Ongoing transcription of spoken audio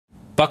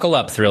Buckle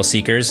up, thrill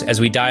seekers, as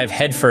we dive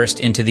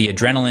headfirst into the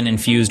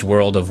adrenaline-infused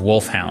world of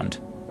Hound.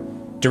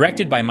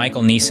 Directed by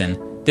Michael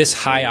Neeson, this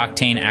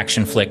high-octane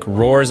action flick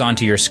roars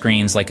onto your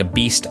screens like a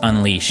beast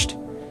unleashed.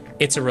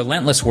 It's a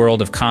relentless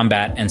world of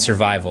combat and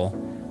survival,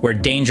 where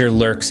danger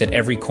lurks at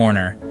every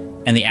corner,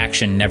 and the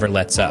action never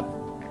lets up.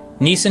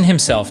 Neeson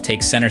himself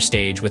takes center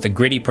stage with a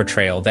gritty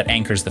portrayal that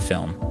anchors the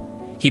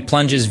film. He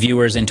plunges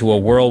viewers into a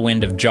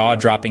whirlwind of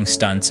jaw-dropping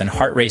stunts and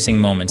heart-racing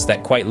moments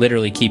that quite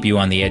literally keep you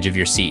on the edge of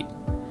your seat.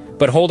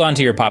 But hold on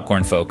to your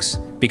popcorn, folks,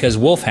 because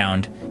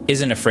Hound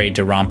isn't afraid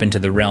to romp into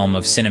the realm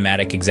of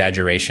cinematic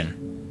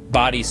exaggeration.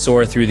 Bodies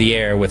soar through the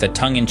air with a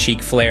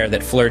tongue-in-cheek flair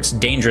that flirts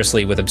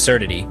dangerously with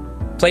absurdity.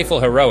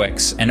 Playful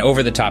heroics and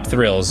over-the-top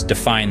thrills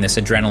define this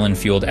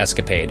adrenaline-fueled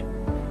escapade.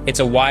 It's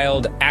a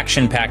wild,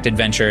 action-packed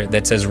adventure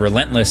that's as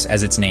relentless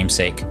as its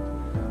namesake.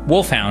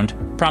 Hound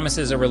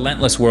promises a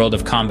relentless world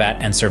of combat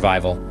and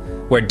survival,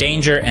 where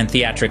danger and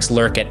theatrics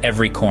lurk at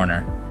every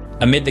corner.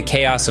 Amid the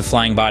chaos of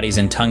flying bodies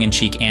and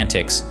tongue-in-cheek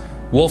antics,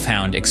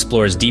 Hound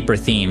explores deeper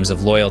themes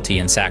of loyalty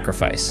and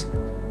sacrifice.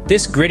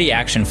 This gritty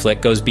action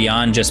flick goes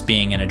beyond just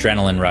being an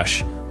adrenaline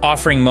rush,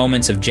 offering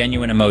moments of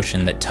genuine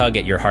emotion that tug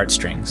at your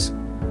heartstrings.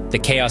 The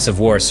chaos of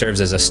war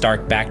serves as a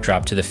stark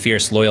backdrop to the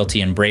fierce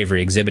loyalty and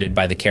bravery exhibited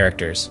by the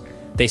characters.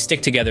 They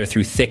stick together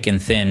through thick and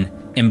thin,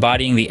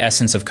 embodying the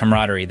essence of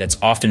camaraderie that's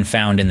often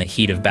found in the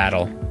heat of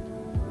battle.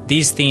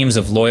 These themes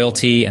of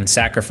loyalty and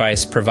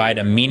sacrifice provide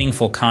a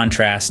meaningful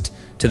contrast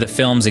to the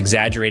film's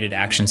exaggerated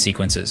action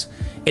sequences.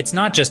 It's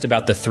not just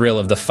about the thrill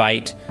of the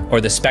fight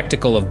or the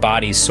spectacle of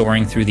bodies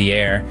soaring through the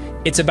air.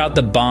 It's about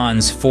the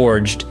bonds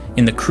forged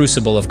in the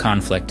crucible of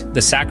conflict,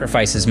 the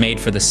sacrifices made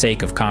for the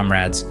sake of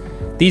comrades.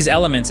 These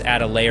elements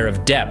add a layer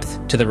of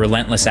depth to the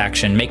relentless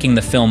action, making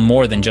the film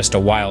more than just a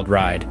wild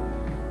ride.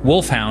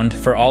 Hound,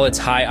 for all its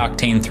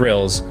high-octane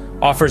thrills,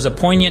 offers a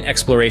poignant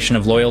exploration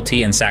of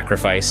loyalty and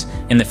sacrifice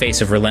in the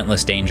face of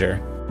relentless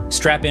danger.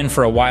 Strap in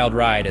for a wild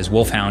ride as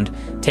Hound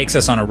takes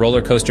us on a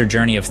roller coaster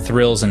journey of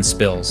thrills and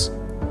spills.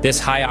 This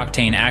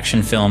high-octane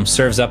action film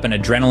serves up an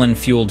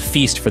adrenaline-fueled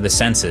feast for the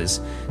senses,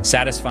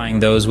 satisfying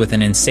those with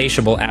an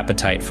insatiable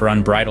appetite for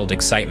unbridled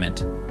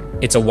excitement.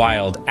 It's a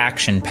wild,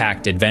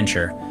 action-packed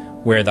adventure,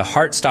 where the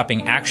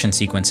heart-stopping action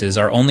sequences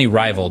are only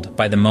rivaled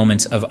by the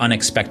moments of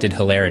unexpected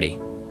hilarity.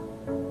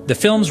 The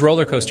film's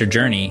roller coaster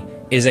journey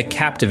is a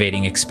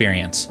captivating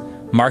experience,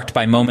 marked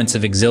by moments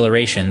of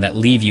exhilaration that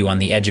leave you on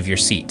the edge of your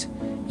seat.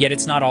 Yet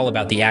it's not all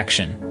about the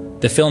action.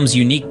 The film's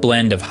unique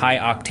blend of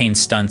high-octane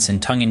stunts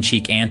and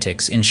tongue-in-cheek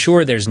antics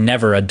ensure there's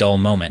never a dull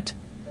moment.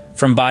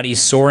 From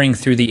bodies soaring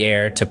through the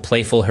air to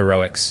playful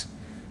heroics,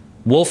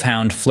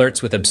 Hound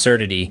flirts with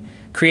absurdity,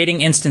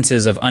 creating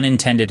instances of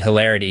unintended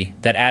hilarity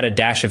that add a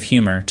dash of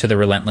humor to the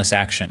relentless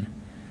action.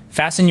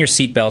 Fasten your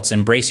seatbelts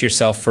and brace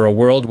yourself for a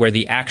world where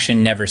the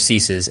action never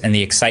ceases and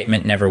the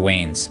excitement never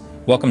wanes.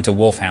 Welcome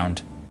to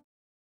Hound.